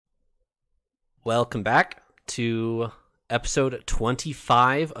Welcome back to episode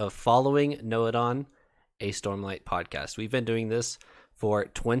 25 of Following Noadon, a Stormlight podcast. We've been doing this for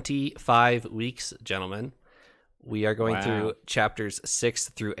 25 weeks, gentlemen. We are going through chapters 6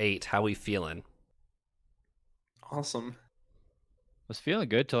 through 8. How we feeling? Awesome. I was feeling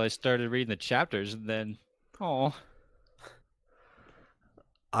good till I started reading the chapters, and then,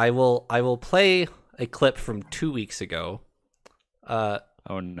 I will play a clip from 2 weeks ago. Oh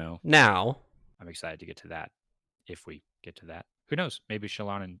no. Now, I'm excited to get to that, if we get to that. Who knows? Maybe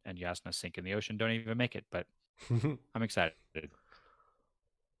Shallan and Yasna sink in the ocean, don't even make it, but I'm excited.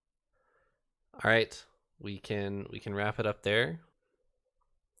 all right, we can wrap it up there.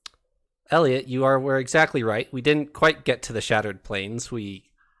 Elliot, we're exactly right. We didn't quite get to the Shattered Plains. We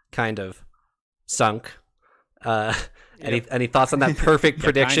kind of sunk. Any thoughts on that perfect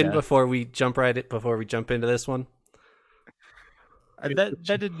prediction kinda. before we jump into this one? That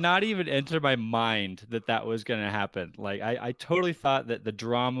did not even enter my mind that was going to happen. Like, I totally thought that the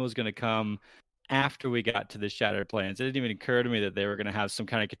drama was going to come after we got to the Shattered Plains. It didn't even occur to me that they were going to have some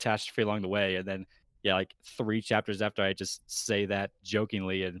kind of catastrophe along the way. And then, like 3 chapters after, I just say that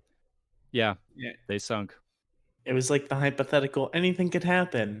jokingly, and they sunk. It was like the hypothetical, anything could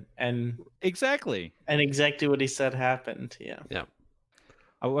happen, and Exactly what he said happened. Yeah.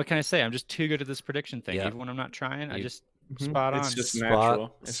 What can I say? I'm just too good at this prediction thing. Yeah. Even when I'm not trying, I just Mhm. spot on. It's just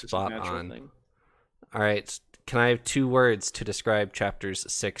natural. It's just a spot natural on. thing. All right. Can I have 2 words to describe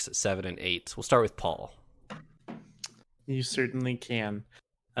chapters 6, 7, and 8? We'll start with Paul. You certainly can.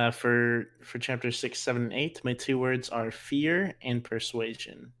 For chapters 6, 7, and 8, my 2 words are fear and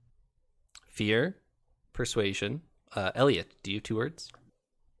persuasion. Fear, persuasion. Elliot, do you have 2 words?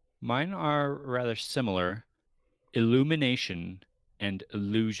 Mine are rather similar: illumination and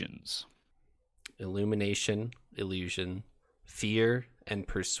illusions. Illumination, illusion, fear, and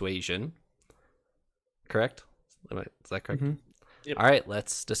persuasion. Correct? Is that correct? Mhm. Yep. All right,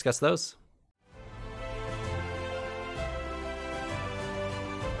 let's discuss those.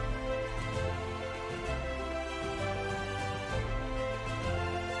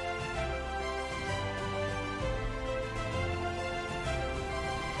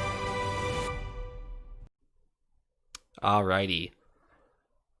 Alrighty.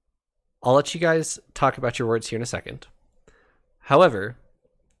 I'll let you guys talk about your words here in a second. However,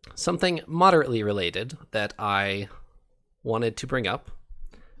 something moderately related that I wanted to bring up.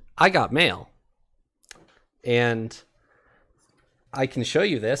 I got mail. And I can show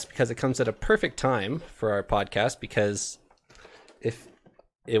you this because it comes at a perfect time for our podcast, because if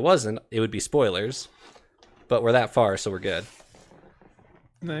it wasn't, it would be spoilers. But we're that far, so we're good.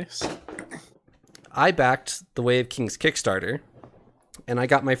 Nice. I backed the Way of Kings Kickstarter, and I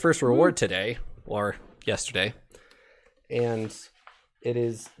got my first reward today, or yesterday. And it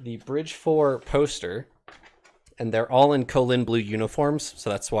is the Bridge 4 poster, and they're all in Kholin blue uniforms, so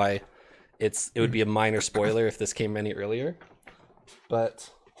that's why it would be a minor spoiler if this came any earlier. But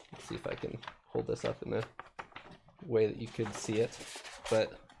let's see if I can hold this up in a way that you could see it.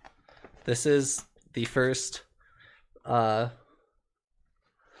 But this is the first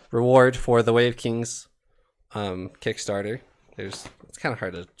reward for the Way of Kings Kickstarter. It's kind of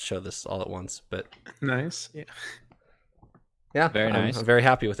hard to show this all at once, but Nice. yeah, Very nice. I'm very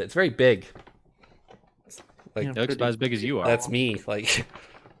happy with it. It's very big. Like, Yeah. It looks about as big as you are. that's me. Like,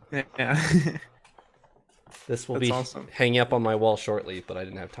 Yeah. this will That's be awesome. hanging up on my wall shortly, but I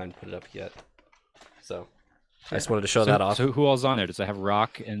didn't have time to put it up yet. So I just wanted to show that off. So who all's on there? Does it have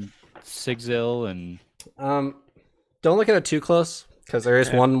Rock and Sigzil and? Don't look at it too close, because there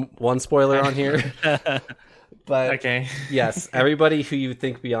is one spoiler on here. But Okay. yes, everybody who you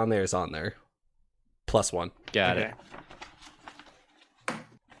think be on there is on there. +1. Got it.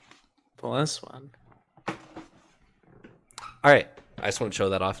 +1. All right. I just want to show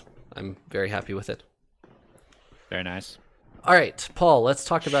that off. I'm very happy with it. Very nice. All right, Paul, let's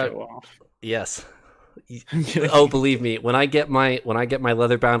talk about... Show off. Yes. Oh, believe me, when I get my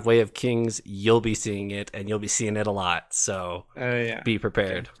leather-bound Way of Kings, you'll be seeing it, and you'll be seeing it a lot. So Yeah. be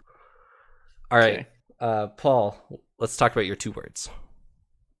prepared. All right, Paul, let's talk about your 2 words.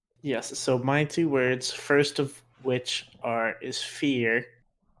 Yes. So my 2 words, first of which is fear,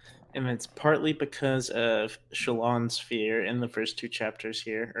 and it's partly because of Shallan's fear in the first 2 chapters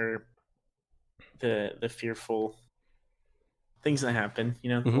here, or the fearful things that happen.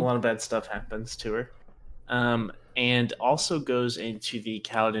 A lot of bad stuff happens to her. And also goes into the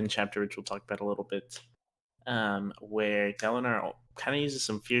Kaladin chapter, which we'll talk about a little bit, where Dalinar kind of uses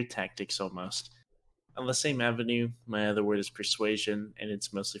some fear tactics almost. On the same avenue, my other word is persuasion, and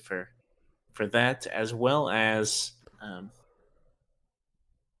it's mostly for that, as well as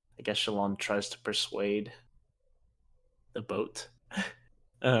I guess Shalon tries to persuade the boat.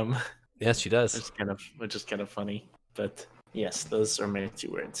 um, Yes, she does. which is kind of funny. But yes, those are my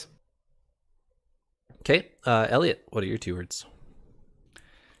 2 words. Okay, Elliot, what are your 2 words?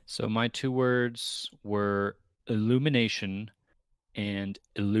 So my 2 words were illumination and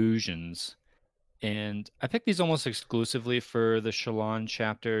illusions. And I picked these almost exclusively for the Shalon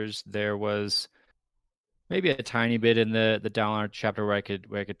chapters. There was maybe a tiny bit in the Dalinar chapter where I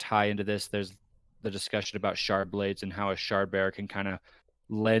could tie into this. There's the discussion about shard blades and how a shard bearer can kind of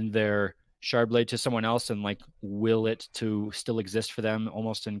lend their shard blade to someone else and like will it to still exist for them,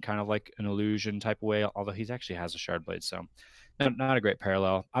 almost in kind of like an illusion type of way. Although he actually has a shard blade, so not a great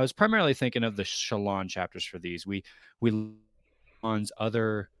parallel. I was primarily thinking of the Shalon chapters for these. We Shalon's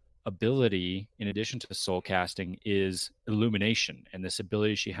other ability, in addition to soul casting, is illumination, and this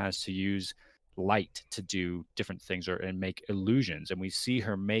ability she has to use light to do different things and make illusions. And we see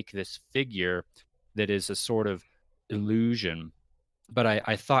her make this figure that is a sort of illusion. But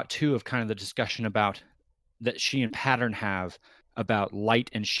I thought too of kind of the discussion about that she and Pattern have about light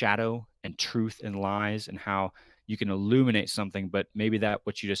and shadow and truth and lies, and how you can illuminate something, but maybe that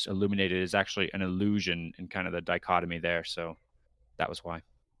what you just illuminated is actually an illusion, and kind of the dichotomy there. So that was why.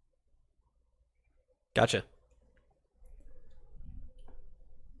 Gotcha.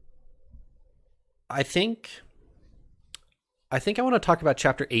 I think I want to talk about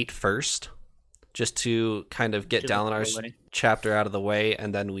chapter 8 first, just to kind of get Dalinar's chapter out of the way,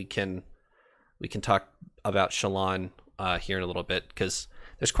 and then we can talk about Shalon here in a little bit, because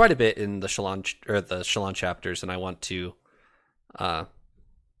there's quite a bit in the Shalon chapters, and I want to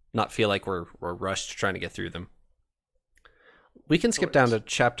not feel like we're rushed trying to get through them. We can skip down to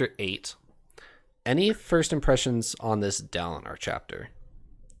chapter 8. Any first impressions on this Dalinar chapter?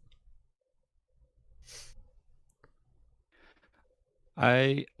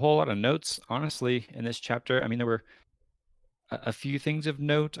 A whole lot of notes, honestly, in this chapter. I mean, there were a few things of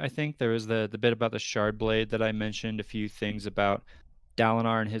note. I think there was the bit about the shard blade that I mentioned, a few things about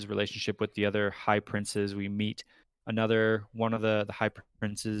Dalinar and his relationship with the other high princes. We meet another one of the high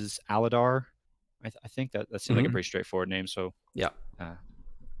princes, Aladar. I think that seemed like a pretty straightforward name. So yeah.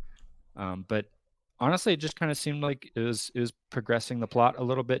 But honestly, it just kind of seemed like it was progressing the plot a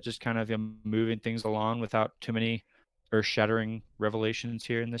little bit, just kind of moving things along without too many earth-shattering revelations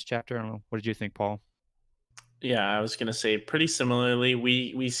here in this chapter. I don't know. What did you think, Paul? Yeah, I was gonna say pretty similarly.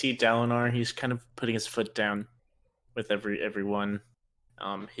 We see Dalinar. He's kind of putting his foot down with everyone.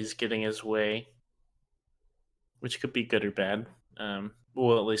 He's getting his way, which could be good or bad.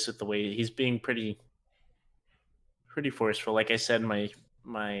 Well, at least with the way he's being pretty forceful. Like I said,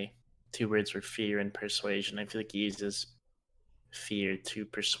 my 2 words were fear and persuasion. I feel like he uses fear to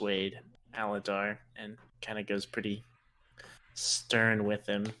persuade Aladar and kind of goes pretty stern with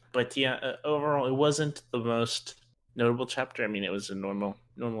him. But yeah, overall, it wasn't the most notable chapter. I mean, it was a normal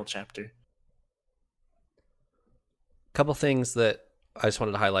chapter. Couple things that I just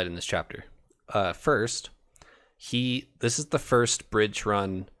wanted to highlight in this chapter. First, this is the first bridge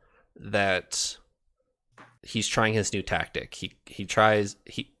run that he's trying his new tactic.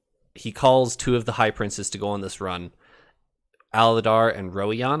 He calls 2 of the high princes to go on this run, Aladar and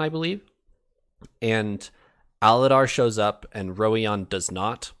Roion, I believe. And Aladar shows up and Roion does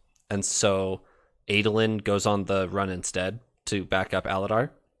not. And so Adolin goes on the run instead to back up Aladar.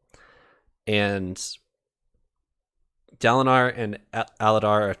 And Dalinar and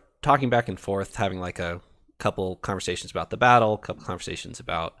Aladar are talking back and forth, having like a couple conversations about the battle, a couple conversations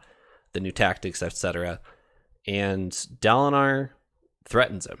about the new tactics, etc. And Dalinar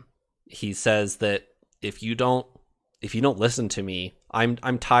threatens him. He says that if you don't listen to me,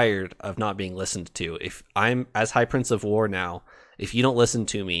 I'm tired of not being listened to. If I'm as High Prince of War now, if you don't listen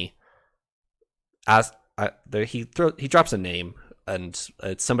to me, he drops a name, and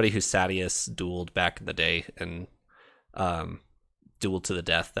it's somebody who Sadeas dueled back in the day, and dueled to the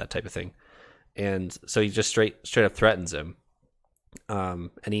death, that type of thing. And so he just straight up threatens him.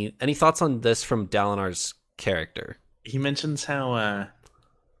 Any thoughts on this from Dalinar's character? He mentions how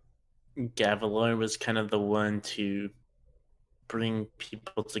Gavilar was kind of the one to bring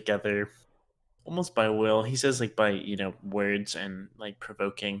people together almost by will. He says like by, words and like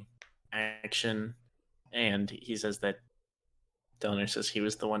provoking action. And he says that Dalinar says he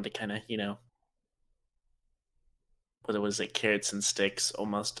was the one to kind of, what it was, like carrots and sticks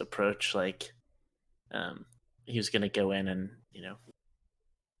almost approach, like he was going to go in and,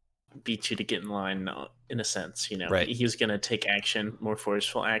 beat you to get in line, in a sense, Right. He was going to take action, more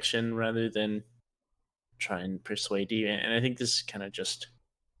forceful action, rather than try and persuade you. And I think this is kind of just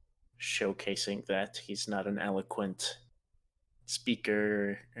showcasing that he's not an eloquent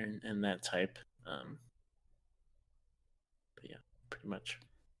speaker and that type. But yeah, pretty much.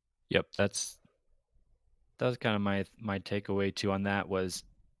 Yep, that was kind of my takeaway too on that was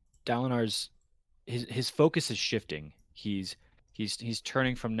Dalinar's his focus is shifting. He's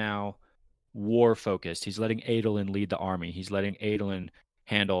turning from now war focused. He's letting Adolin lead the army. He's letting Adolin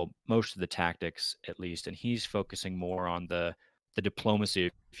handle most of the tactics at least, and he's focusing more on the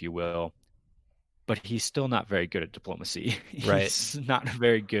diplomacy, if you will. But he's still not very good at diplomacy. Right. He's not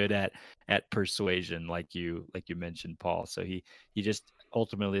very good at persuasion, like you mentioned, Paul. So he just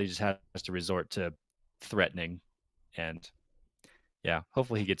ultimately just has to resort to threatening, and yeah,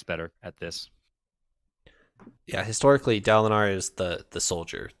 hopefully he gets better at this. Yeah, historically, Dalinar is the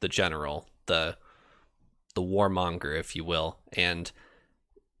soldier, the general, the warmonger, if you will. And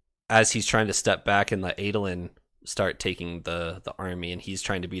as he's trying to step back and let Adolin start taking the army, and he's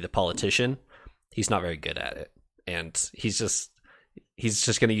trying to be the politician, he's not very good at it. And he's just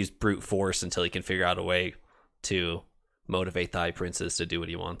going to use brute force until he can figure out a way to motivate the High Princes to do what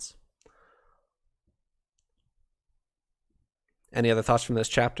he wants. Any other thoughts from this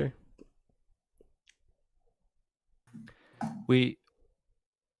chapter?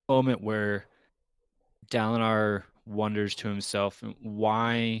 Moment where Dalinar wonders to himself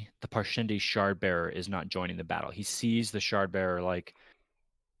why the Parshendi Shardbearer is not joining the battle. He sees the Shardbearer like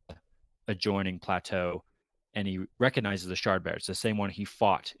adjoining plateau, and he recognizes the Shardbearer. It's the same one he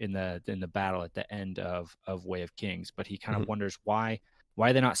fought in the battle at the end of Way of Kings. But he kind of wonders why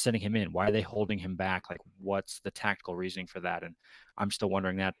are they not sending him in? Why are they holding him back? Like, what's the tactical reasoning for that? And I'm still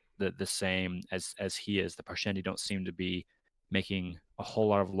wondering that the same as he is. The Parshendi don't seem to be making a whole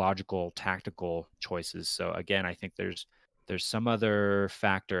lot of logical tactical choices. So again, I think there's some other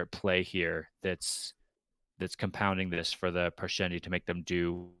factor at play here that's compounding this for the Parshendi to make them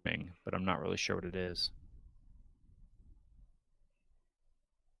do thing, but I'm not really sure what it is.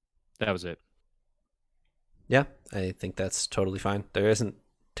 That was it. Yeah, I think that's totally fine. There isn't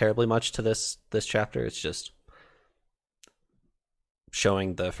terribly much to this chapter. It's just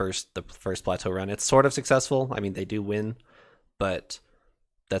showing the first plateau run. It's sort of successful. I mean, they do win, but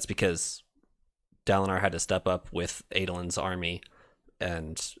that's because Dalinar had to step up with Adolin's army,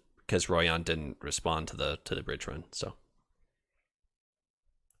 and because Royan didn't respond to the bridge run. So,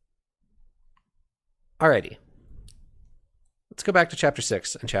 alrighty, let's go back to chapter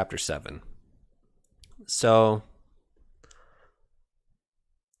 6 and chapter 7. So,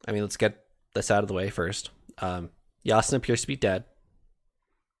 I mean, let's get this out of the way first. Jasnah appears to be dead.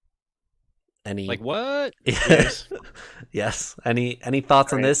 Any like what? Yes. Yes. Any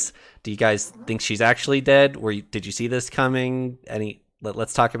thoughts on this? Do you guys think she's actually dead? Did you see this coming?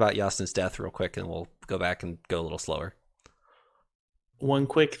 Let's talk about Jasnah's death real quick, and we'll go back and go a little slower. One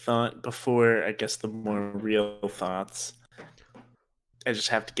quick thought before I guess the more real thoughts. I just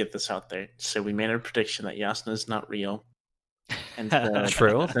have to get this out there. So we made a prediction that Jasnah is not real, and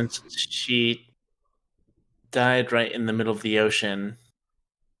True. Since she died right in the middle of the ocean,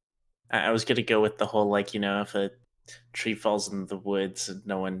 I was gonna go with the whole, like, if a tree falls in the woods and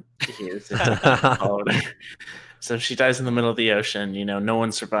no one hears it. So if she dies in the middle of the ocean, no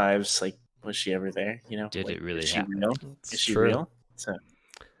one survives. Like, was she ever there? Did like, it really is she happen? real? It's is she true. real? So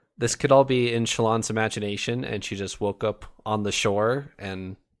this could all be in Shallan's imagination, and she just woke up on the shore,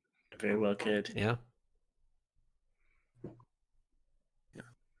 and very well could. Yeah.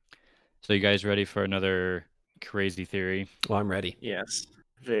 So you guys ready for another crazy theory? Well, I'm ready. Yes,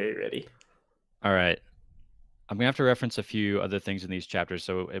 very ready. All right. I'm going to have to reference a few other things in these chapters,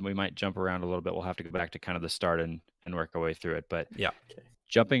 so we might jump around a little bit. We'll have to go back to kind of the start and work our way through it. But yeah,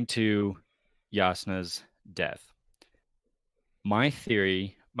 jumping to Jasnah's death. My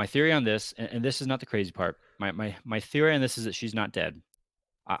theory on this, and this is not the crazy part. My theory on this is that she's not dead.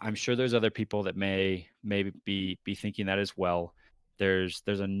 I'm sure there's other people that maybe be thinking that as well. There's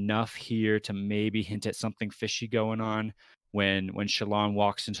enough here to maybe hint at something fishy going on. When Shallan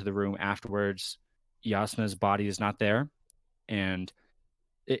walks into the room afterwards, Jasnah's body is not there, and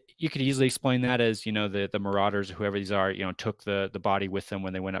you could easily explain that as the Marauders or whoever these are took the body with them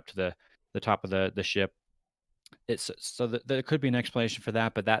when they went up to the top of the ship. There could be an explanation for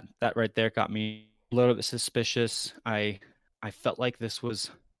that, but that right there got me a little bit suspicious. I felt like this was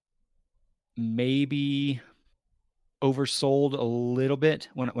maybe oversold a little bit.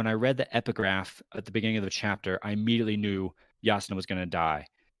 When I read the epigraph at the beginning of the chapter, I immediately knew Jasnah was going to die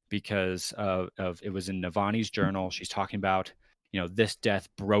because of it was in Navani's journal. She's talking about, this death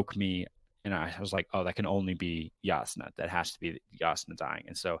broke me. And I was like, oh, that can only be Jasnah. That has to be Jasnah dying.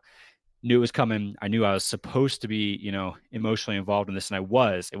 And so knew it was coming. I knew I was supposed to be, emotionally involved in this, and I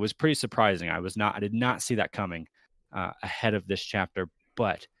was. It was pretty surprising. I did not see that coming. ahead of this chapter.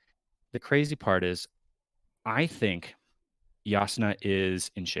 But the crazy part is, I think Yasna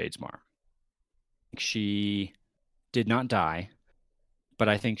is in Shadesmar. She did not die, but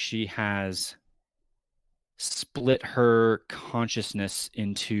I think she has split her consciousness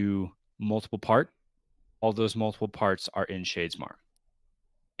into multiple parts. All those multiple parts are in Shadesmar.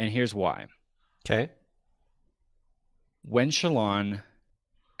 And here's why. Okay. When Shallan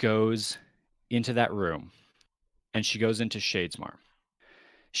goes into that room and she goes into Shadesmar,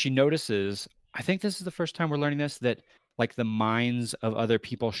 she notices, I think this is the first time we're learning this, that like the minds of other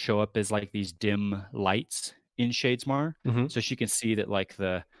people show up as like these dim lights in Shadesmar. Mm-hmm. So she can see that like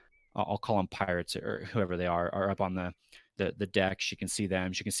I'll call them pirates or whoever they are up on the deck. She can see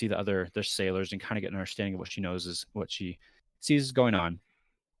them. She can see the sailors and kind of get an understanding of what she knows is what she sees is going on.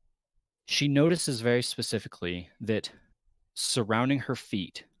 She notices very specifically that surrounding her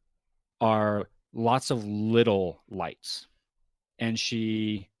feet are lots of little lights. And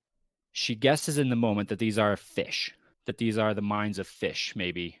she guesses in the moment that these are fish, that these are the minds of fish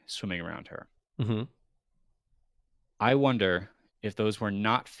maybe swimming around her. Mm-hmm. I wonder if those were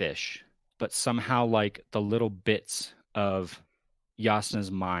not fish, but somehow like the little bits of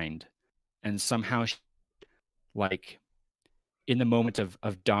Yasna's mind, and somehow she, like in the moment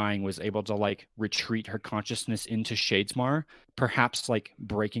of dying, was able to like retreat her consciousness into Shadesmar, perhaps like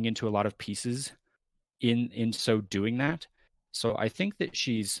breaking into a lot of pieces in so doing that. So I think that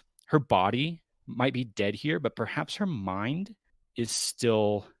her body might be dead here, but perhaps her mind is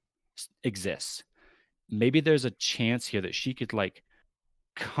still exists. Maybe there's a chance here that she could like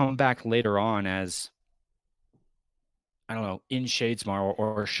come back later on as, I don't know, in Shadesmar,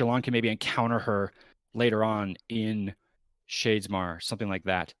 or Shallan can maybe encounter her later on in Shadesmar, something like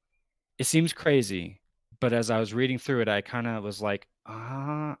that. It seems crazy, but as I was reading through it, I kind of was like,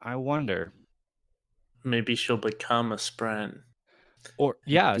 I wonder. Maybe she'll become a Spren. Or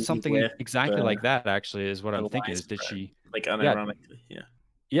yeah, Be something with exactly the- like that actually is what the I'm thinking. wise Is did Spren. she? Like unironically, yeah.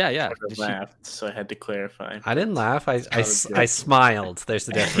 Yeah. Sort of Did she? laughed, so I had to clarify. I didn't laugh. I sounded I good. smiled. There's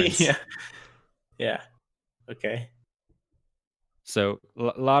the difference. Yeah. Okay. So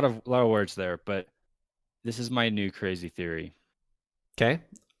a lot of words there, but this is my new crazy theory. Okay.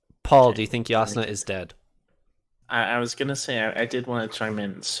 Paul, Okay. do you think Yasna is dead? I was gonna say I did want to chime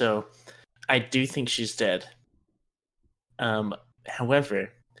in. So I do think she's dead. However,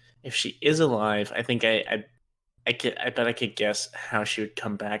 if she is alive, I think I bet I could guess how she would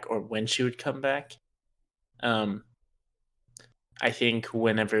come back or when she would come back. I think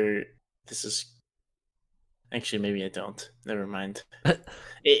whenever this is. Actually, maybe I don't. Never mind.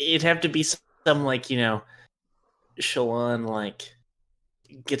 It'd have to be some like Shallan like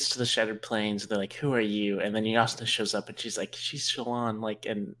gets to the Shattered Plains. They're like, "Who are you?" And then Yasna shows up, and she's like, "She's Shallan," like,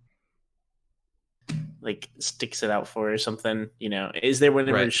 and like sticks it out for her or something. Is there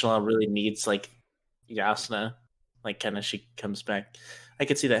whenever Right. Shallan really needs like Yasna, like kind of she comes back? I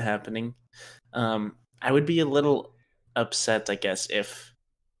could see that happening. I would be a little upset, I guess, if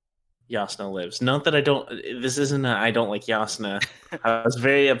Yasna lives. Not that I don't. This isn't. I don't like Yasna. I was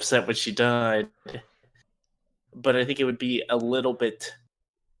very upset when she died, but I think it would be a little bit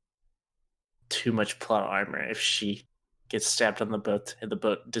too much plot armor if she gets stabbed on the boat and the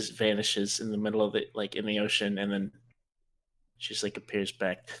boat just vanishes in the middle of it, like in the ocean, and then she just like appears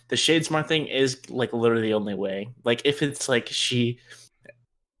back. The Shadesmar thing is like literally the only way. Like if it's like she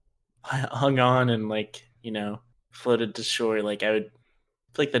hung on and like floated to shore, like I would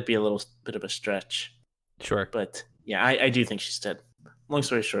feel like that'd be a little bit of a stretch. Sure. But yeah, I do think she's dead. Long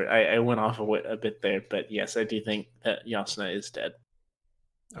story short, I went off a bit there, but yes, I do think that Yasna is dead.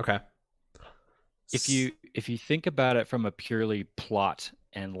 Okay. If you think about it from a purely plot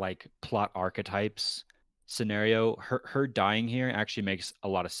and like plot archetypes scenario, her dying here actually makes a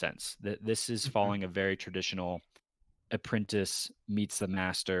lot of sense. That this is following a very traditional apprentice meets the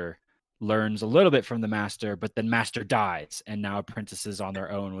master, learns a little bit from the master, but then master dies, and now apprentices on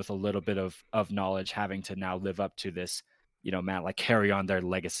their own with a little bit of knowledge, having to now live up to this, like carry on their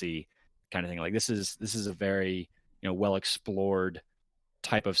legacy kind of thing. Like this is a very well explored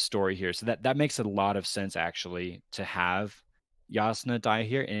type of story here. So that makes a lot of sense actually to have Yasna die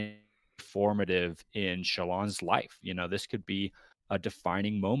here and formative in Shallan's life. This could be a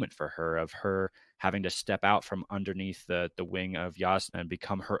defining moment for her, of her having to step out from underneath the wing of Yasna and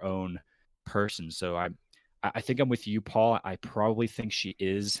become her own person. So I think I'm with you, Paul. I probably think she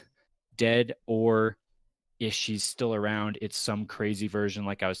is dead, or if she's still around, it's some crazy version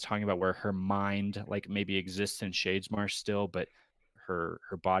like I was talking about where her mind like maybe exists in Shadesmar still, but her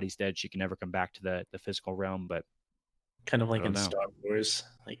body's dead. She can never come back to the physical realm. But kind of like in know. Star Wars,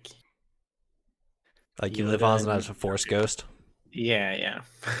 like Like you Yoda live on and as a force ghost. Yeah.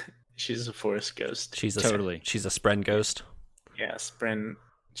 She's a forest ghost. She's a Totally. She's a Spren ghost. Yeah, Spren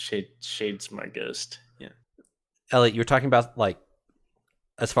Shadesmar ghost. Yeah. Elliot, you were talking about like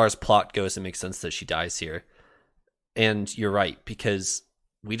as far as plot goes, it makes sense that she dies here, and you're right because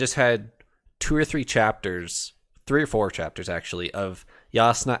we just had 3 or 4 chapters actually of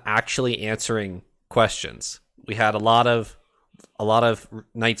Yasna actually answering questions. We had a lot of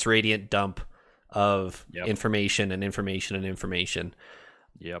Knights Radiant dump of Yep. information and information and information.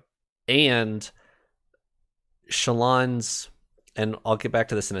 Yep. And Shallan's, and I'll get back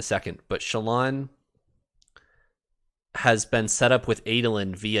to this in a second, but Shallan has been set up with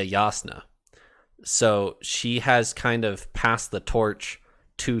Adolin via Yasna. So she has kind of passed the torch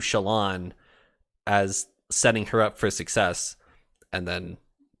to Shallan as setting her up for success, and then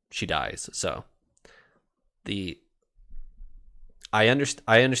she dies. So I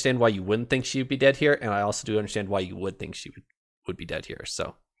understand why you wouldn't think she would be dead here, and I also do understand why you would think she would be dead here.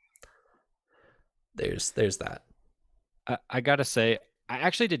 So there's that. I gotta say, I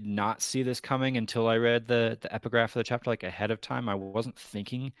actually did not see this coming until I read the epigraph of the chapter like ahead of time. I wasn't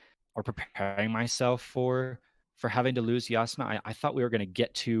thinking or preparing myself for having to lose Yasna. I thought we were going to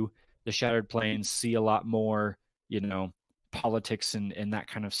get to the Shattered Plains, see a lot more, politics and that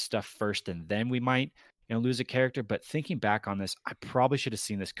kind of stuff first, and then we might lose a character. But thinking back on this, I probably should have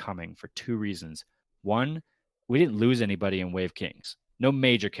seen this coming for 2 reasons. One, we didn't lose anybody in Wave Kings, no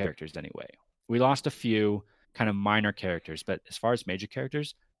major characters anyway. We lost a few kind of minor characters, but as far as major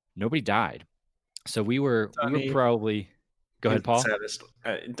characters, nobody died. So we were probably. Go ahead, Paul. Saddest.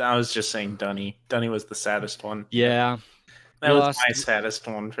 I was just saying Dunny. Dunny was the saddest one. Yeah, that was my saddest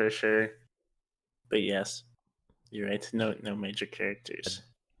one for sure. But yes, you're right. No major characters.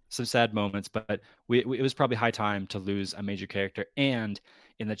 Some sad moments, but it was probably high time to lose a major character. And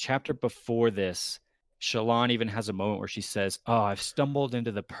in the chapter before this, Shallan even has a moment where she says, "Oh, I've stumbled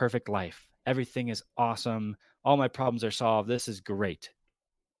into the perfect life. Everything is awesome. All my problems are solved. This is great."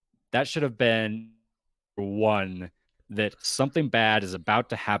 That should have been one, that something bad is about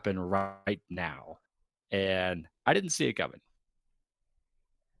to happen right now. And I didn't see it coming.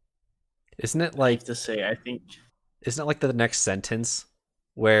 Isn't it like to say, I think isn't it like the next sentence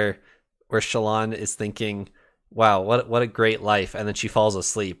where Shallan is thinking, "Wow, what a great life," and then she falls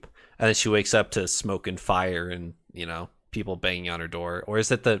asleep, and then she wakes up to smoke and fire and people banging on her door? Or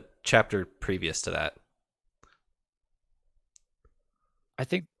is it the chapter previous to that? I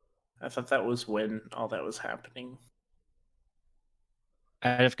thought that was when all that was happening.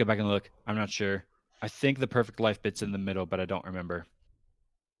 I'd have to go back and look. I'm not sure. I think the perfect life bit's in the middle, but I don't remember.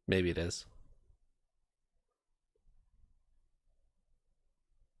 Maybe it is.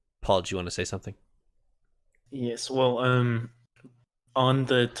 Paul, do you want to say something? Yes, well, on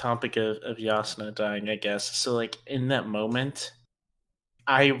the topic of Yasna dying, I guess. So, like, in that moment,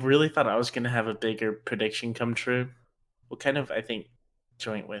 I really thought I was going to have a bigger prediction come true. Well, kind of, I think,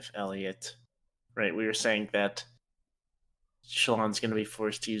 joint with Elliot, right? We were saying that Shallan's going to be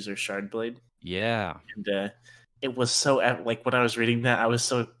forced to use her shard blade. Yeah. And it was so, like, when I was reading that, I was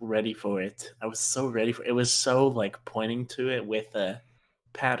so ready for it. I was so ready for it. It was so, like, pointing to it with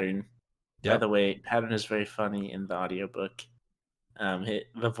Pattern. By the way, Pattern is very funny in the audiobook.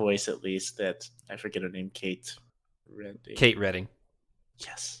 The voice, at least, that I forget her name, Kate Redding. Kate Redding.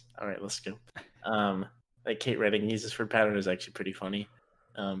 Yes. All right, let's go. Like Kate Redding uses for Pattern is actually pretty funny.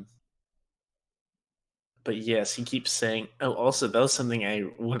 But yes, he keeps saying. Oh, also, that was something I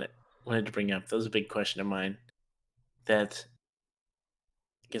wanted to bring up. That was a big question of mine. That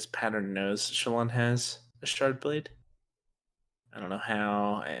I guess Pattern knows Shallan has a shard blade. I don't know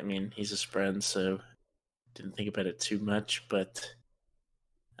how. I mean, he's a Spren, so didn't think about it too much, but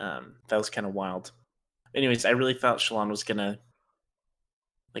that was kind of wild. Anyways, I really thought Shallan was gonna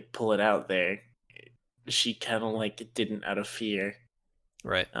like pull it out there. She kind of like didn't out of fear,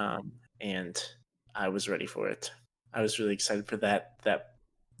 right? And I was ready for it. I was really excited for that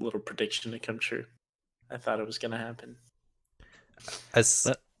little prediction to come true. I thought it was gonna happen.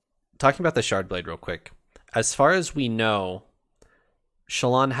 Talking about the shard blade real quick, as far as we know,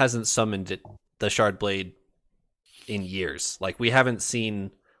 Shallan hasn't summoned the shard blade in years. Like we haven't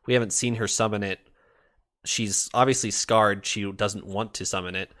seen her summon it. She's obviously scarred. She doesn't want to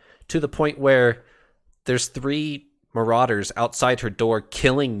summon it, to the point where there's 3 marauders outside her door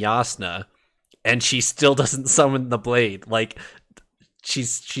killing Yasna, and she still doesn't summon the blade. Like she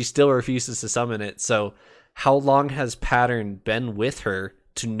still refuses to summon it. So how long has Pattern been with her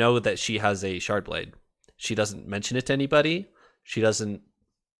to know that she has a shard blade? She doesn't mention it to anybody. She doesn't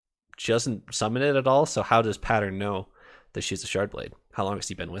summon it at all. So how does Pattern know that she's a shard blade? How long has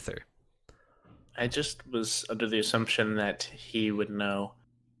he been with her? I just was under the assumption that he would know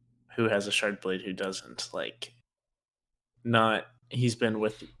who has a shard blade, who doesn't. Like, not he's been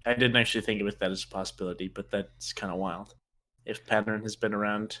with. I didn't actually think of that as a possibility, but that's kind of wild. If Pattern has been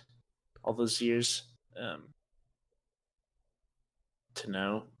around all those years, to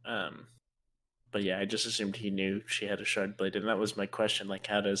know. But yeah, I just assumed he knew she had a shard blade, and that was my question. Like,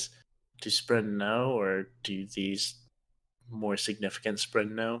 do Spren know, or do these more significant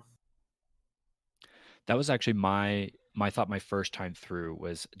Spren know? That was actually my thought. My first time through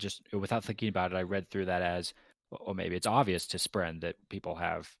was just without thinking about it. I read through that as, or maybe it's obvious to Spren that people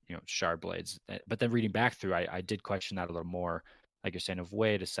have shard blades. But then reading back through, I did question that a little more. Like you're saying, of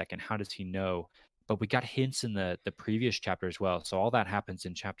wait a second, how does he know? But we got hints in the previous chapter as well. So all that happens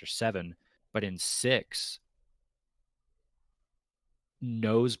in chapter 7, but in 6,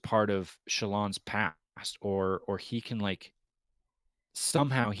 knows part of Shallan's past, or he can like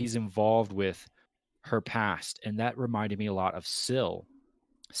somehow he's involved with her past, and that reminded me a lot of Syl.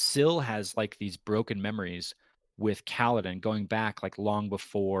 Syl has like these broken memories with Kaladin going back like long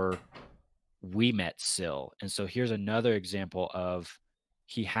before we met Syl, and so here's another example of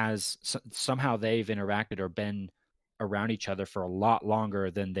he has somehow they've interacted or been around each other for a lot longer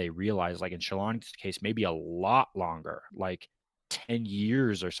than they realize. Like in Shallan's case, maybe a lot longer, like 10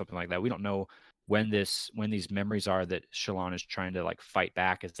 years or something like that. We don't know when these memories are that Shallan is trying to like fight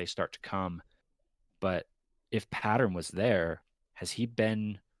back as they start to come. But if Pattern was there, has he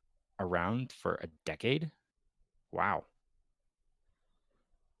been around for a decade? Wow.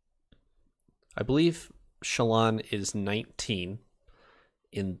 I believe Shallan is 19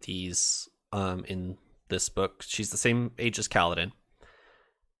 in this book. She's the same age as Kaladin,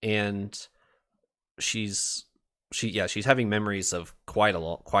 and she's having memories of quite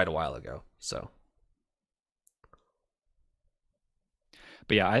a while ago. So,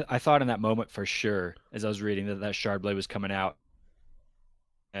 but yeah, I thought in that moment for sure, as I was reading that shard blade was coming out,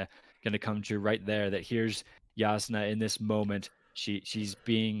 going to come to right there. That here's Jasnah in this moment. She's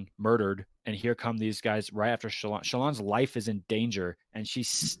being murdered, and here come these guys right after Shallan. Shallan's life is in danger, and she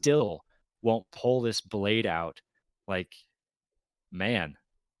still won't pull this blade out. Like, man,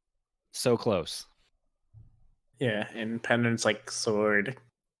 so close. Yeah, and Pendant's like sword,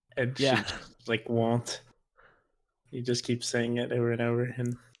 and she just, like won't. You just keep saying it over and over,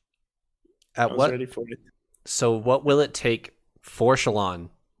 and I was ready for it. So, what will it take for Shallan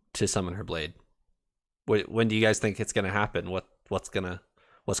to summon her blade? When do you guys think it's going to happen? What's gonna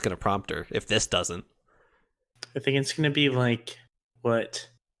prompt her if this doesn't? I think it's going to be like what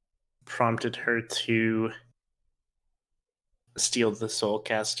prompted her to steal the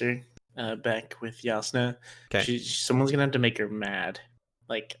Soulcaster back with Jasnah. Okay. Someone's going to have to make her mad.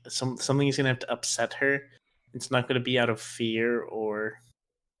 Like something's going to have to upset her. It's not going to be out of fear or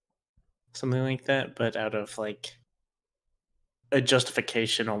something like that, but out of like a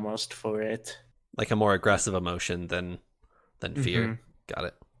justification almost for it. Like a more aggressive emotion than fear. Mm-hmm. Got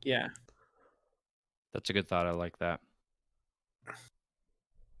it. Yeah. That's a good thought. I like that.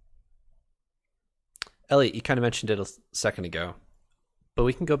 Elliot, you kind of mentioned it a second ago, but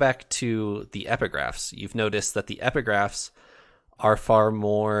we can go back to the epigraphs. You've noticed that the epigraphs are far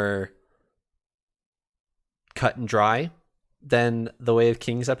more cut and dry than the Way of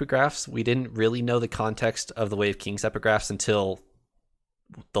Kings epigraphs. We didn't really know the context of the Way of Kings epigraphs until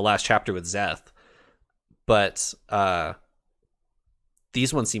the last chapter with Szeth. But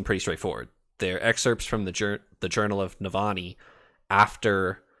these ones seem pretty straightforward. They're excerpts from the Journal of Navani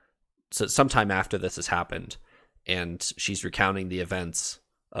sometime after this has happened, and she's recounting the events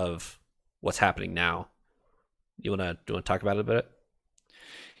of what's happening now. You wanna talk about it a bit?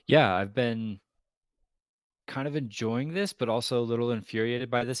 Yeah, I've been kind of enjoying this, but also a little infuriated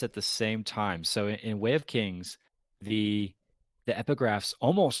by this at the same time. So in Way of Kings, the epigraphs,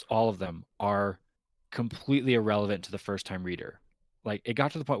 almost all of them, are completely irrelevant to the first time reader. Like, it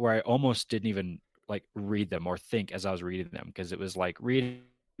got to the point where I almost didn't even like read them or think as I was reading them, because it was like reading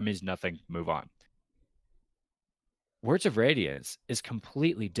means nothing, move on. Words of Radiance is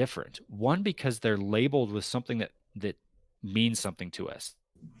completely different. One, because they're labeled with something that means something to us.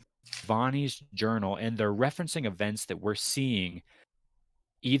 Vani's journal, and they're referencing events that we're seeing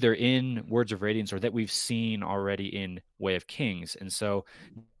either in Words of Radiance or that we've seen already in Way of Kings. And so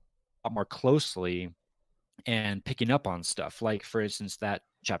a lot more closely and picking up on stuff. Like, for instance, that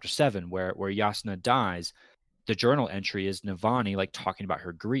chapter 7 where Jasnah dies, the journal entry is Navani like talking about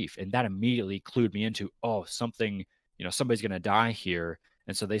her grief. And that immediately clued me into, something, somebody's going to die here.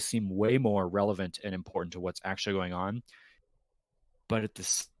 And so they seem way more relevant and important to what's actually going on. But at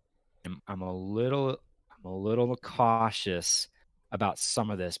this, I'm a little cautious about some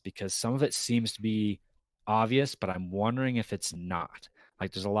of this, because some of it seems to be obvious, but I'm wondering if it's not.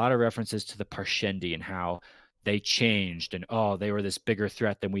 Like, there's a lot of references to the Parshendi and how they changed, and oh, they were this bigger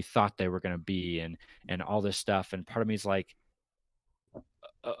threat than we thought they were going to be, and all this stuff. And part of me is like,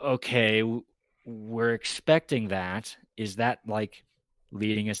 okay, we're expecting that. Is that like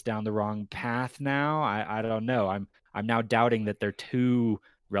leading us down the wrong path now? I don't know. I'm now doubting that they're too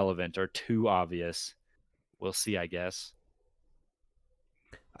relevant or too obvious. We'll see, I guess.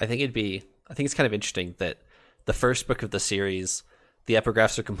 I think it's kind of interesting that the first book of the series, the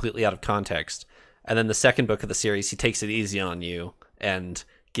epigraphs are completely out of context, and then the second book of the series, he takes it easy on you and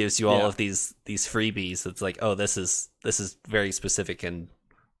gives you all of these freebies. It's like, oh, this is very specific and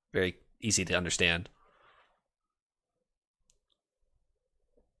very easy to understand.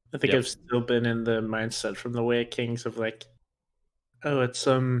 I think I've still been in the mindset from the Way of Kings of like, oh, it's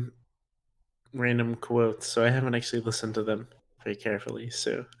some random quotes, so I haven't actually listened to them very carefully.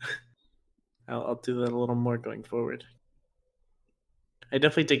 So I'll do that a little more going forward. I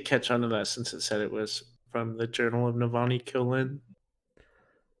definitely did catch on to that since it said it was from the Journal of Navani Kölin.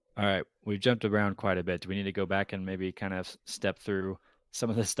 All right, we've jumped around quite a bit. Do we need to go back and maybe kind of step through some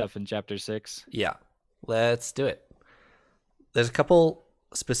of this stuff in chapter 6? Yeah, let's do it. There's a couple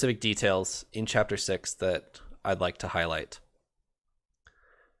specific details in chapter 6 that I'd like to highlight.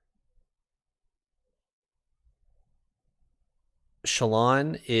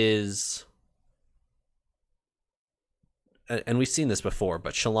 Shallan is, and we've seen this before,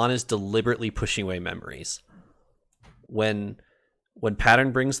 but Shallan is deliberately pushing away memories. When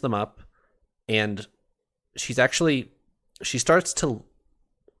Pattern brings them up, and she starts to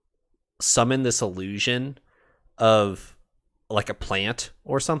summon this illusion of like a plant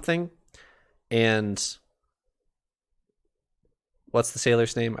or something, and what's the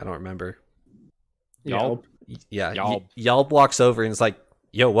sailor's name? I don't remember. Yalb. Yeah, Yalb. Yalb walks over and is like,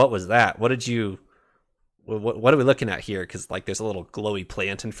 yo, what was that? What are we looking at here? Because like there's a little glowy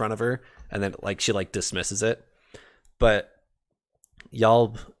plant in front of her, and then like she like dismisses it. But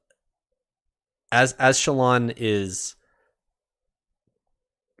Yalb, as Shallan is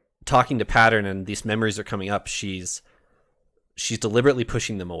talking to Pattern and these memories are coming up, she's deliberately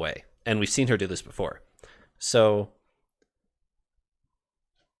pushing them away, and we've seen her do this before. So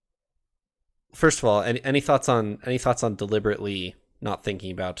first of all, any thoughts on deliberately not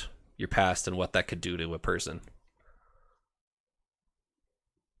thinking about your past and what that could do to a person?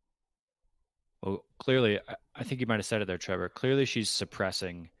 Well, clearly, I think you might have said it there, Trevor. Clearly, she's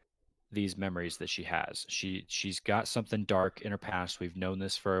suppressing these memories that she has. She's got something dark in her past. We've known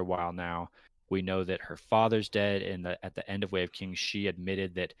this for a while now. We know that her father's dead, and at the end of Way of Kings, she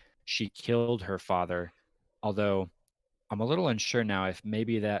admitted that she killed her father. Although I'm a little unsure now if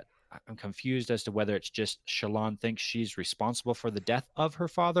maybe that I'm confused as to whether it's just Shallan thinks she's responsible for the death of her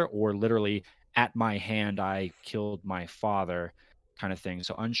father, or literally at my hand I killed my father kind of thing.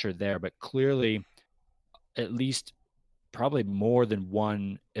 So unsure there, but clearly at least probably more than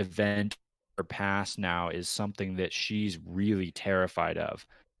one event or past now is something that she's really terrified of,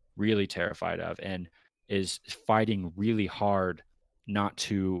 and is fighting really hard not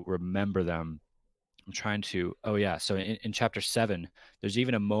to remember them. I'm trying to, so in chapter 7, there's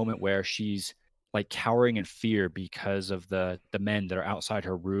even a moment where she's like cowering in fear because of the men that are outside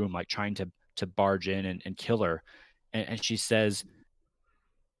her room, like trying to barge in and kill her. And she says,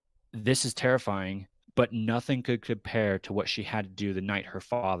 this is terrifying, but nothing could compare to what she had to do the night her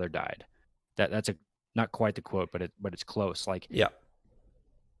father died. That's not quite the quote, but it's close. Like, yeah,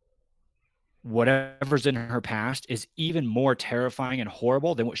 whatever's in her past is even more terrifying and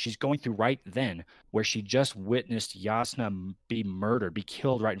horrible than what she's going through right then, where she just witnessed Jasnah be murdered, be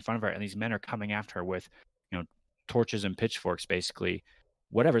killed right in front of her, and these men are coming after her with, torches and pitchforks, basically.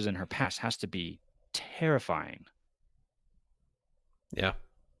 Whatever's in her past has to be terrifying. Yeah.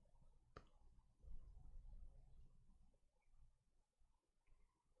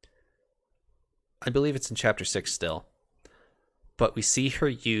 I believe it's in chapter 6 still. But we see her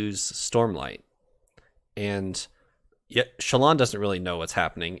use Stormlight. And yet Shallan doesn't really know what's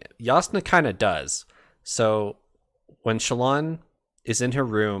happening. Jasnah kind of does. So when Shallan is in her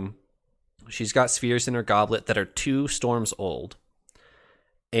room, she's got spheres in her goblet that are 2 storms old.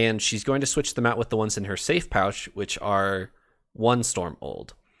 And she's going to switch them out with the ones in her safe pouch, which are 1 storm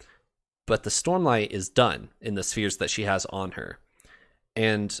old. But the Stormlight is done in the spheres that she has on her.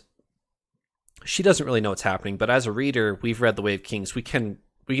 And she doesn't really know what's happening, but as a reader, we've read The Way of Kings. We can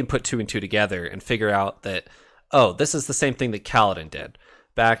put 2 and 2 together and figure out that, oh, this is the same thing that Kaladin did.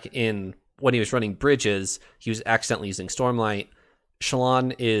 Back in when he was running bridges, he was accidentally using Stormlight.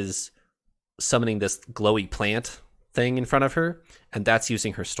 Shallan is summoning this glowy plant thing in front of her, and that's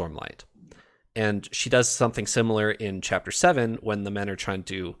using her Stormlight. And she does something similar in chapter 7 when the men are trying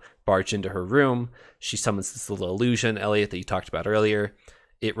to barge into her room. She summons this little illusion, Elliot, that you talked about earlier.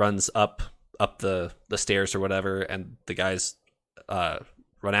 It runs up the stairs or whatever, and the guys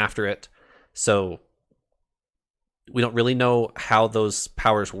run after it. So we don't really know how those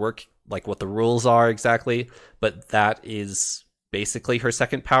powers work, like what the rules are exactly, but that is basically her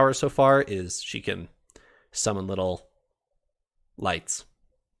second power so far, is she can summon little lights.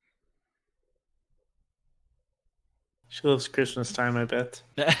 She loves Christmas time, I bet.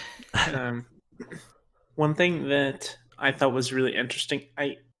 One thing that I thought was really interesting,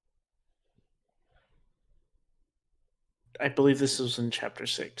 I believe this was in chapter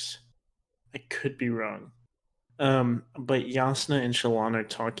 6. I could be wrong. But Yasna and Shallan are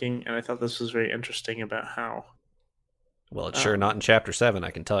talking, and I thought this was very interesting about how... Well, it's sure not in chapter 7,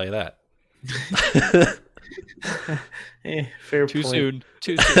 I can tell you that. Fair Too point. soon.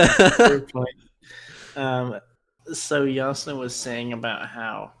 Too soon. Fair point. So Yasna was saying about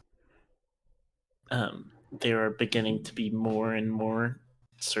how there are beginning to be more and more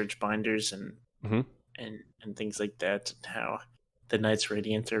Surge Binders and things like that, and how the Knights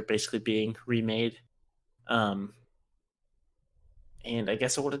Radiant are basically being remade. And I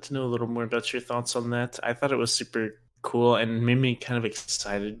guess I wanted to know a little more about your thoughts on that. I thought it was super cool and made me kind of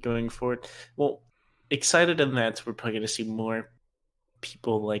excited going forward. Well, excited in that we're probably going to see more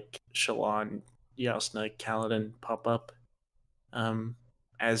people like Shallan, Yasna, Kaladin pop up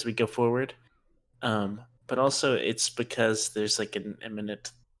as we go forward. But also it's because there's like an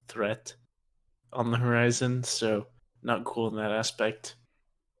imminent threat on the horizon, so not cool in that aspect.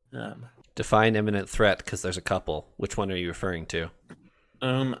 Define imminent threat, because there's a couple. Which one are you referring to?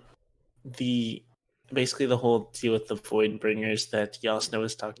 Basically the whole deal with the Void Bringers that Yasna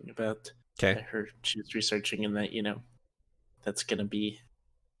was talking about. Okay. She was researching, and that, that's gonna be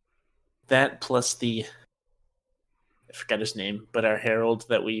that plus I forgot his name, but our herald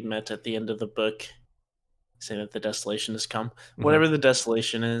that we met at the end of the book, saying that the desolation has come. Mm-hmm. Whatever the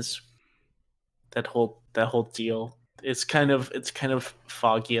desolation is, that whole deal, it's kind of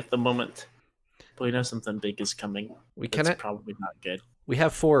foggy at the moment, but we know something big is coming. That's probably not good. We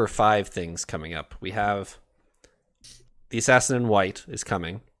have 4 or 5 things coming up. We have the Assassin in White is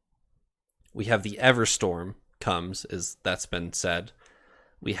coming. We have the Everstorm comes, as that's been said.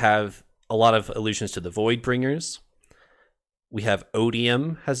 We have a lot of allusions to the Void Bringers. We have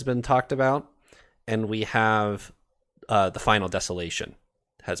Odium has been talked about, and we have the Final Desolation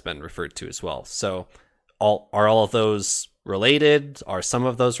has been referred to as well. So are all of those related? Are some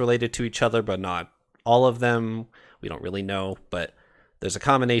of those related to each other, but not all of them? We don't really know, but there's a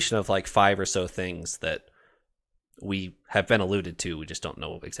combination of like 5 or so things that we have been alluded to. We just don't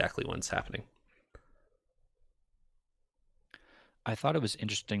know exactly when's happening. I thought it was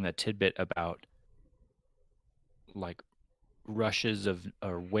interesting, that tidbit about like rushes of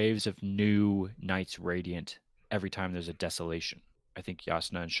or waves of new Knights Radiant every time there's a desolation. I think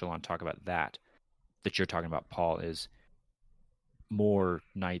Yasna and Shallan talk about that you're talking about, Paul, is more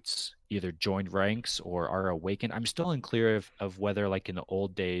knights either joined ranks or are awakened. I'm still unclear of whether, like in the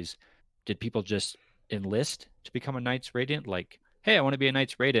old days, did people just enlist to become a Knights Radiant? Like, hey, I want to be a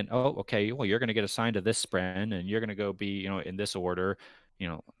Knights Radiant. Oh, okay. Well, you're going to get assigned to this spren, and you're going to go be, in this order,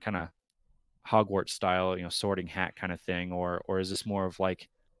 kind of Hogwarts style, sorting hat kind of thing. Or is this more of like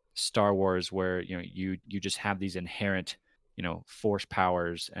Star Wars, where, you just have these inherent, force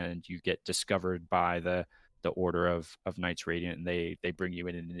powers, and you get discovered by the order of Knights Radiant, and they bring you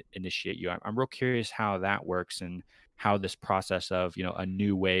in and initiate you. I'm real curious how that works, and how this process of, a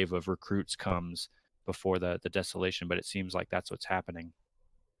new wave of recruits comes before the desolation, but it seems like that's what's happening.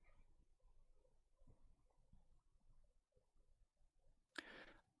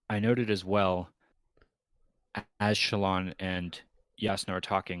 I noted as well, as Shallan and Yasna are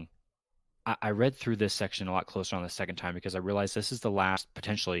talking, I read through this section a lot closer on the second time, because I realized this is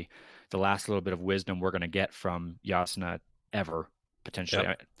potentially the last little bit of wisdom we're going to get from Yasna ever, potentially.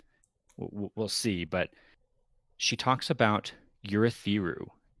 Yep. We'll see, but she talks about Urithiru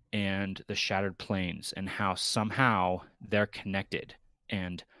and the Shattered Plains, and how somehow they're connected,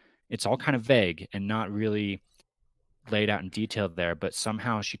 and it's all kind of vague and not really laid out in detail there, but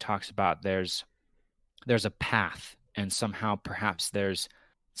somehow she talks about there's a path, and somehow perhaps there's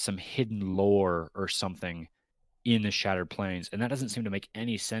some hidden lore or something in the Shattered Plains, and that doesn't seem to make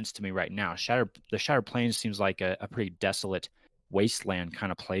any sense to me right now. The Shattered Plains seems like a pretty desolate wasteland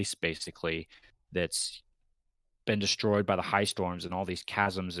kind of place, basically, that's been destroyed by the high storms and all these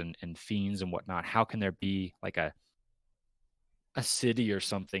chasms and fiends and whatnot. How can there be like a city or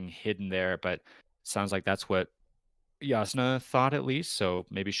something hidden there? But it sounds like that's what Yasna thought, at least. So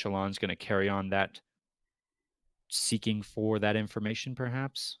maybe Shallan's going to carry on that seeking for that information,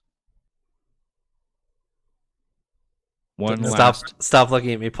 perhaps. One last Stop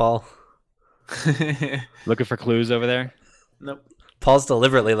looking at me, Paul. looking for clues over there. Nope. Paul's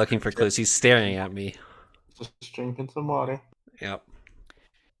deliberately looking for clues. He's staring at me. Just drinking some water. Yep.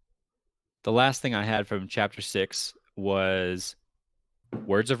 The last thing I had from chapter 6 was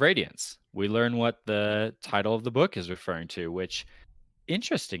Words of Radiance. We learn what the title of the book is referring to, which,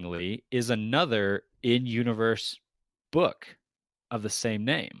 interestingly, is another in-universe book of the same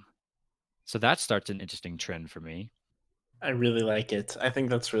name. So that starts an interesting trend for me. I really like it. I think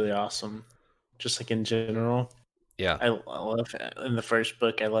that's really awesome. Just like in general. Yeah. I love in the first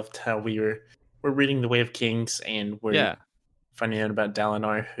book. I loved how we're reading The Way of Kings, and we're finding out about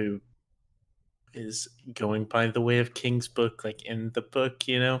Dalinar, who is going by the Way of Kings book, like in the book,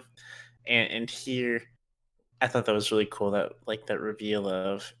 you know. And here, I thought that was really cool. That that reveal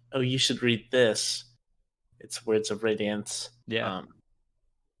of, oh, you should read this. It's Words of Radiance. Yeah.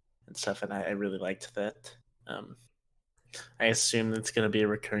 And stuff, and I really liked that. I assume that's going to be a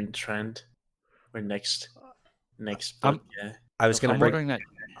recurring trend. Where next book. I was going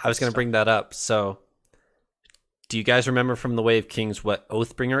to bring that up. So, do you guys remember from The Way of Kings what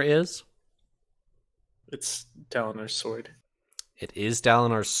Oathbringer is? It's Dalinar's sword. It is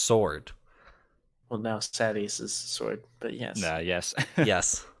Dalinar's sword. Well, now Sadeas' sword, but yes. Yes.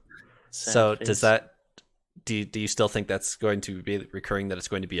 Yes. So does that? Do you still think that's going to be recurring? That it's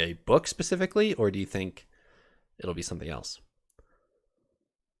going to be a book specifically, or do you think it'll be something else?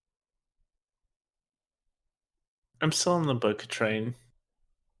 I'm still on the book train.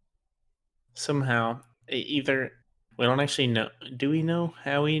 Somehow, either we don't actually know. Do we know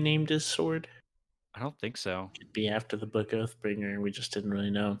how he named his sword? I don't think so. It'd be after the book Oathbringer. We just didn't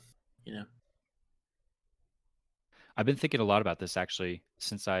really know, you know. I've been thinking a lot about this actually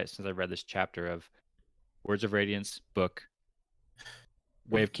since I read this chapter of Words of Radiance book,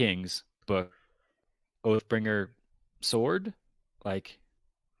 Way of Kings book, Oathbringer sword. Like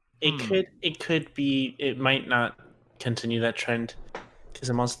it could be. It might not continue that trend because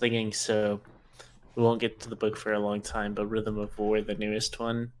I'm also thinking. So we won't get to the book for a long time. But Rhythm of War, the newest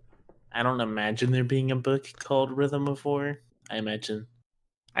one, I don't imagine there being a book called Rhythm of War. I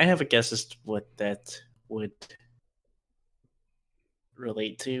have a guess as to what that would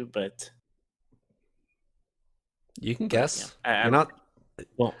relate to, but you can guess. Yeah. You're not.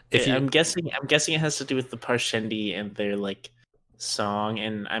 Well, I'm guessing it has to do with the Parshendi and their song,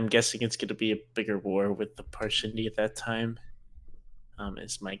 and I'm guessing it's going to be a bigger war with the Parshendi at that time.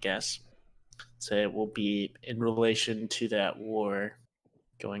 Is my guess. So it will be in relation to that war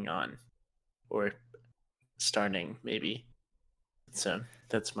going on, or starting maybe. So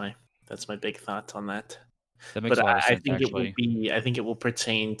that's my big thought on that. That makes a lot of sense. I think it will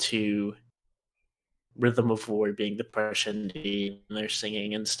pertain to Rhythm of War being the Parshendi and their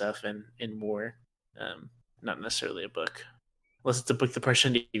singing and stuff and in war. Not necessarily a book. Unless it's a book the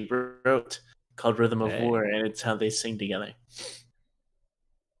Parshendi wrote called Rhythm of War, and it's how they sing together.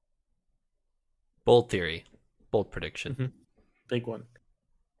 Bold theory. Bold prediction. Mm-hmm. Big one.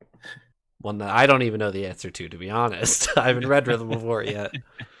 One that I don't even know the answer to be honest. I haven't read Rhythm of War yet.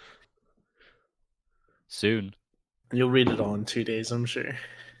 Soon. You'll read it all in 2 days, I'm sure.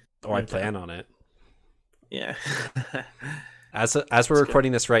 Or I plan on it. Yeah. As we're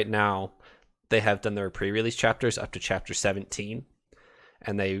recording this right now, they have done their pre-release chapters up to chapter 17,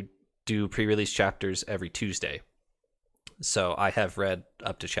 and they do pre-release chapters every Tuesday. So I have read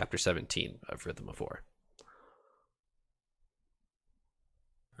up to chapter 17 of Rhythm of War.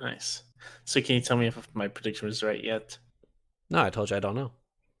 Nice. So can you tell me if my prediction was right yet? No, I told you I don't know.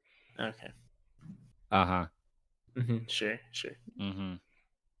 Okay. Uh-huh. Mm-hmm. Sure. Mm-hmm.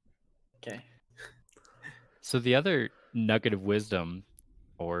 Okay. So the other nugget of wisdom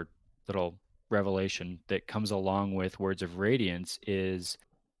or little revelation that comes along with Words of Radiance is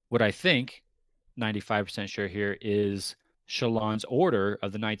what I think, 95% sure here, is Shallan's order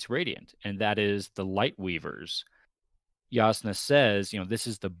of the Knights Radiant, and that is the Light Weavers. Yasna says, this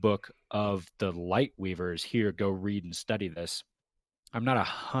is the book of the Light Weavers. Here, go read and study this. I'm not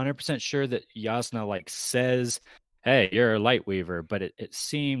 100% sure that Yasna says, hey, you're a Light Weaver, but it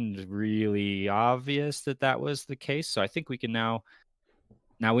seemed really obvious that was the case. So I think we can now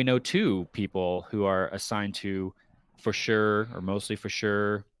we know 2 people who are assigned to, for sure, or mostly for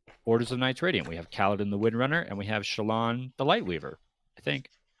sure, Orders of Knights Radiant. We have Kaladin the Windrunner, and we have Shallan the Light Weaver, I think.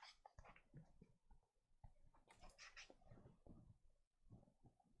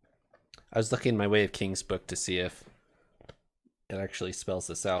 I was looking in my Way of Kings book to see if it actually spells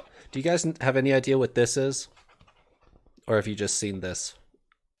this out. Do you guys have any idea what this is? or have you just seen this?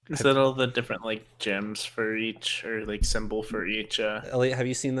 Is that all the different like gems for each, or like symbol for each Elliot, have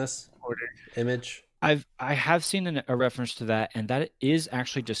you seen this order? image? I have seen a reference to that, and that is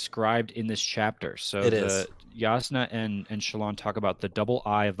actually described in this chapter. So It is. the Yasna and Shalon talk about the double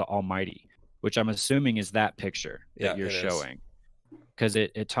eye of the Almighty, which I'm assuming is that picture that Yeah, you're it is. showing, because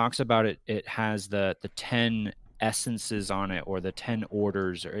it talks about it. It has the 10 essences on it, or the 10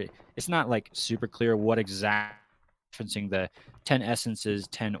 orders, or it's not like super clear what exact referencing the 10 essences,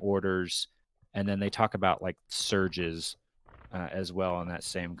 10 orders, and then they talk about like surges as well in that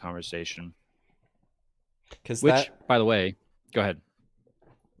same conversation. Because Which, by the way, go ahead.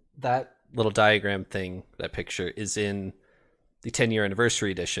 that little diagram thing, that picture, is in the 10-year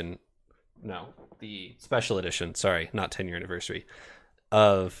anniversary edition. No, the special edition. Sorry, not 10-year anniversary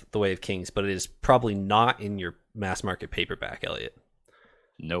of The Way of Kings, but it is probably not in your mass market paperback, Elliot.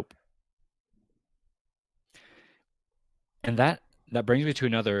 Nope. And that brings me to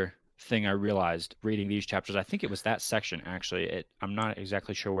another thing I realized reading these chapters. I think it was that section, actually. I'm not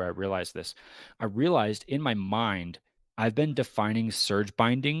exactly sure where I realized this. I realized in my mind, I've been defining surge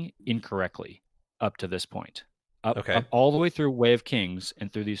binding incorrectly up to this point. Up all the way through Way of Kings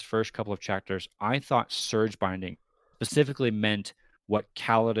and through these first couple of chapters, I thought surge binding specifically meant what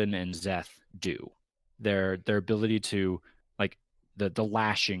Kaladin and Szeth do. Their ability to, like, the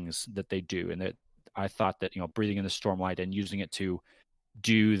lashings that they do, and that I thought that, breathing in the stormlight and using it to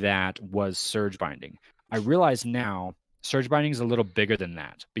do that was surge binding. I realize now surge binding is a little bigger than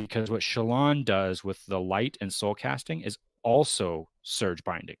that, because what Shalon does with the light and soul casting is also surge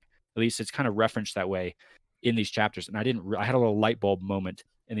binding. At least it's kind of referenced that way in these chapters. And I had a little light bulb moment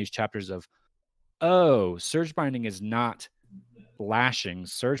in these chapters of, oh, surge binding is not lashing.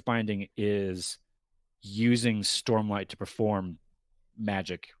 Surge binding is using stormlight to perform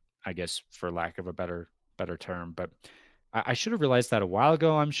magic, I guess, for lack of a better term. But I should have realized that a while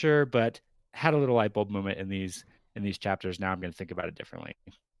ago, I'm sure, but had a little light bulb moment in these chapters. Now I'm going to think about it differently.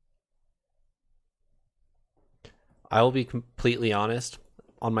 I will be completely honest.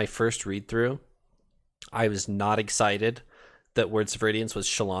 On my first read through, I was not excited that Words of Radiance was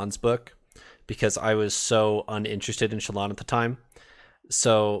Shalon's book, because I was so uninterested in Shalon at the time.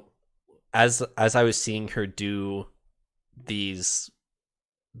 So as I was seeing her do these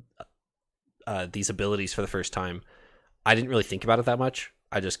abilities for the first time, I didn't really think about it that much.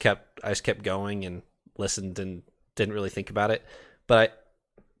 I just kept going and listened and didn't really think about it. But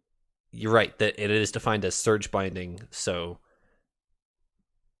you're right that it is defined as surge binding, so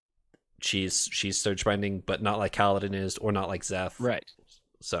she's surge binding, but not like Kaladin is, or not like Szeth. Right.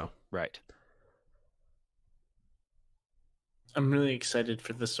 So right. I'm really excited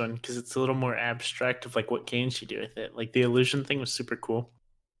for this one because it's a little more abstract of like what can she do with it. Like the illusion thing was super cool,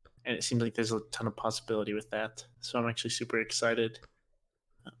 and it seems like there's a ton of possibility with that. So I'm actually super excited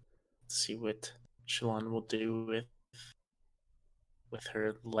to see what Shalon will do with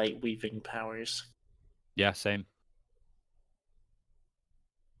her light weaving powers. Yeah, same.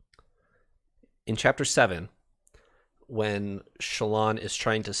 In chapter 7, when Shalon is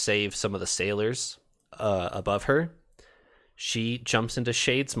trying to save some of the sailors above her, she jumps into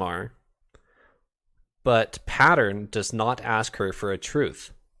Shadesmar, but Pattern does not ask her for a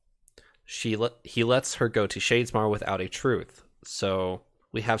truth. He lets her go to Shadesmar without a truth. So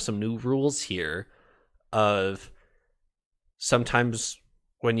we have some new rules here of sometimes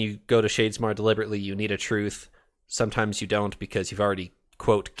when you go to Shadesmar deliberately, you need a truth. Sometimes you don't because you've already,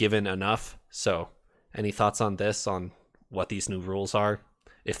 quote, given enough. So any thoughts on this, on what these new rules are?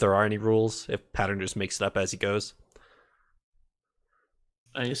 If there are any rules, if Pattern just makes it up as he goes?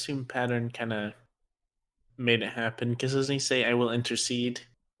 I assume Pattern kind of made it happen, because doesn't he say, I will intercede?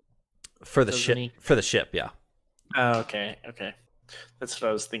 For the ship, for the ship, yeah. Oh, okay. That's what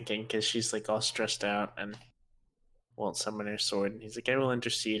I was thinking, because she's like all stressed out and won't summon her sword, and he's like, I will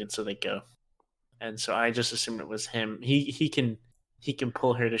intercede, and so they go. And so I just assumed it was him. He can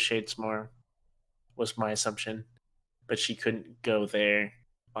pull her to Shadesmar, was my assumption, but she couldn't go there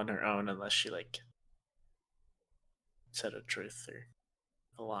on her own unless she like said a truth or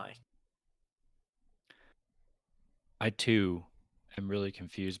a lie. I too am really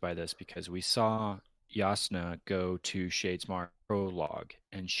confused by this, because we saw Yasna go to Shadesmar prologue,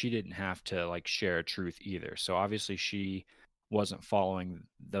 and she didn't have to like share a truth either. So obviously she wasn't following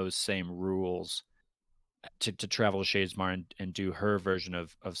those same rules to travel to Shadesmar and do her version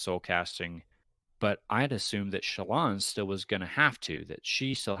of soul casting. But I'd assumed that Shalon still was going to have to, that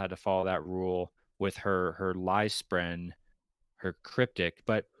she still had to follow that rule with her Lyspren, her cryptic.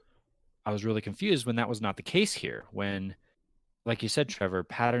 But I was really confused when that was not the case here. When, like you said, Trevor,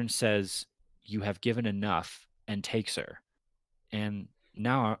 Pattern says you have given enough, and takes her. And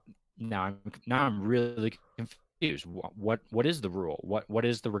now I'm really confused. What is the rule? What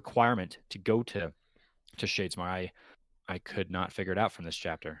is the requirement to go to Shadesmar? I could not figure it out from this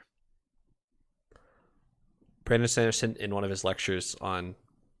chapter. Brandon Sanderson, in one of his lectures on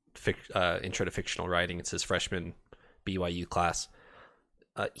intro to fictional writing, it's his freshman BYU class.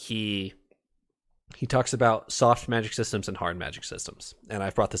 He talks about soft magic systems and hard magic systems, and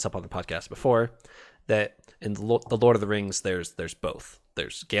I've brought this up on the podcast before. That in the Lord of the Rings, there's both.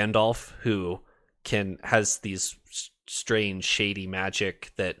 There's Gandalf, who has these strange, shady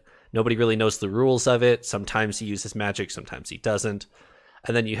magic that nobody really knows the rules of it. Sometimes he uses magic, sometimes he doesn't.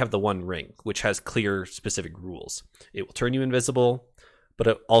 And then you have the One Ring, which has clear, specific rules. It will turn you invisible, but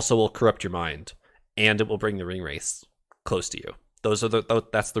it also will corrupt your mind, and it will bring the ring wraiths close to you.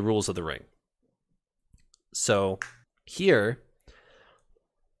 That's the rules of the ring. So here,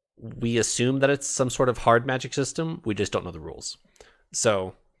 we assume that it's some sort of hard magic system. We just don't know the rules.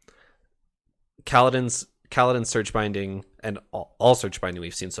 So Kaladin's Surge Binding, and all Surge Binding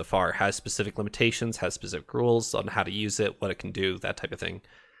we've seen so far, has specific limitations, has specific rules on how to use it, what it can do, that type of thing.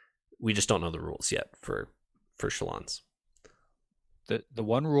 We just don't know the rules yet for Shallan's. The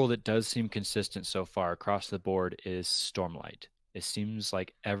one rule that does seem consistent so far across the board is Stormlight. It seems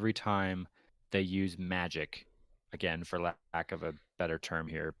like every time they use magic, again, for lack of a better term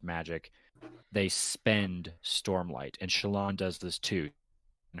here, magic, they spend Stormlight. And Shallan does this too.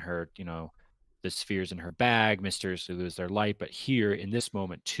 And her, the spheres in her bag mysteriously lose their light. But here, in this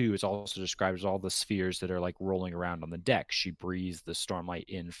moment, too, it's also described as all the spheres that are like rolling around on the deck. She breathes the Stormlight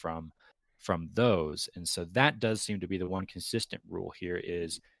in from those. And so that does seem to be the one consistent rule here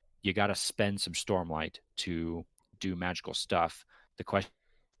is you got to spend some Stormlight to do magical stuff. The question,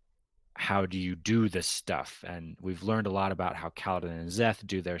 how do you do this stuff? And we've learned a lot about how Kaladin and Szeth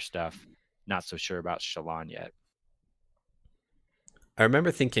do their stuff. Not so sure about Shallan yet. I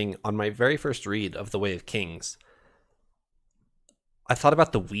remember thinking on my very first read of The Way of Kings, I thought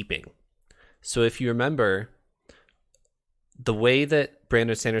about the weeping. So if you remember, the way that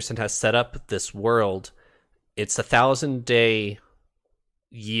Brandon Sanderson has set up this world, it's 1,000-day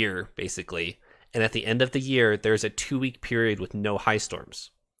year, basically. And at the end of the year, there's a 2-week period with no high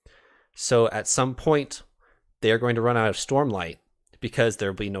storms. So at some point, they are going to run out of Stormlight because there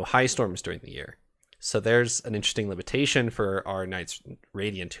will be no high storms during the year. So there's an interesting limitation for our Knights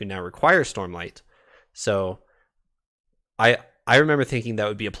Radiant who now require Stormlight. So I remember thinking that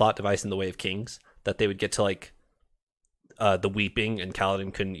would be a plot device in The Way of Kings, that they would get to like the weeping and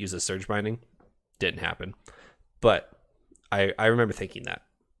Kaladin couldn't use his Surge Binding. Didn't happen. But I remember thinking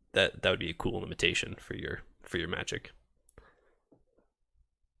that would be a cool limitation for your magic.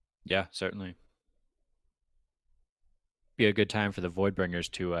 Yeah, certainly. Be a good time for the Voidbringers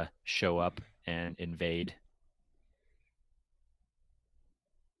to show up and invade.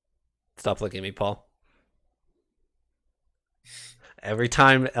 Stop looking at me, Paul. Every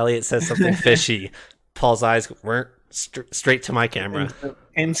time Elliot says something fishy, Paul's eyes weren't straight to my camera.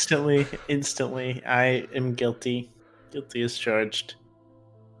 Instantly, I am guilty. Guilty as charged.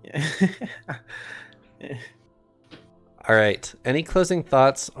 All right. Any closing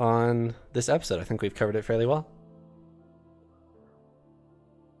thoughts on this episode? I think we've covered it fairly well.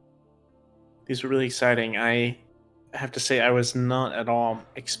 These were really exciting. I have to say I was not at all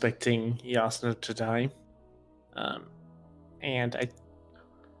expecting Jasnah to die. And I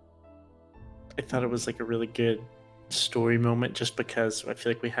thought it was like a really good story moment just because I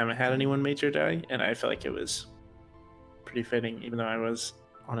feel like we haven't had anyone major die, and I felt like it was pretty fitting, even though I was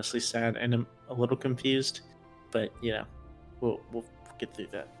honestly sad and a little confused. But we'll get through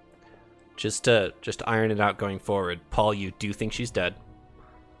that. Just to iron it out going forward, Paul, you do think she's dead?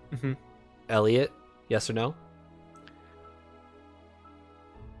 Mm-hmm. Elliot, yes or no?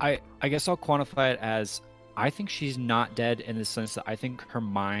 I guess I'll quantify it as I think she's not dead in the sense that I think her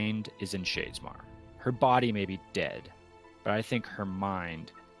mind is in Shadesmar. Her body may be dead, but I think her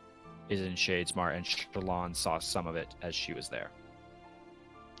mind is in Shadesmar, and Shallan saw some of it as she was there.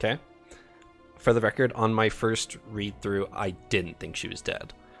 Okay. For the record, on my first read through, I didn't think she was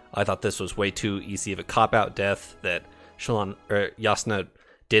dead. I thought this was way too easy of a cop-out death, that Jasnah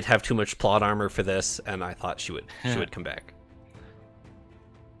did have too much plot armor for this, and I thought she would come back.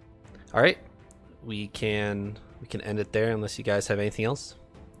 All right, we can end it there unless you guys have anything else.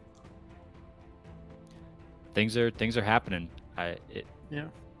 Things are happening. I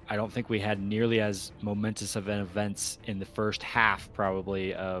don't think we had nearly as momentous of events in the first half,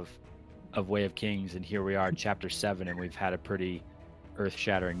 probably of Way of Kings, and here we are, chapter 7, and we've had a pretty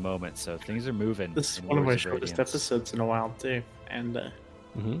earth-shattering moment. So things are moving. This is one of our shortest episodes in a while too, and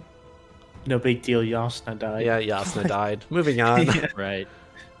No big deal. Yasna died. Yeah, Yasna died. Moving on. Yeah. Right.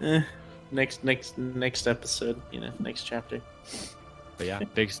 Next episode. Next chapter. But yeah,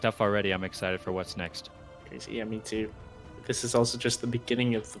 big stuff already. I'm excited for what's next. Crazy. Yeah, me too. This is also just the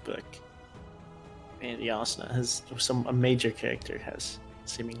beginning of the book. And Yasna has a major character has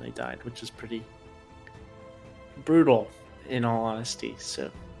seemingly died, which is pretty brutal, in all honesty. So,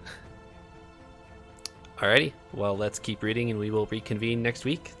 Alrighty. Well, let's keep reading and we will reconvene next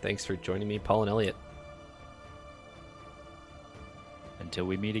week. Thanks for joining me, Paul and Elliot. Until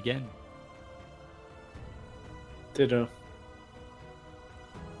we meet again. ditto.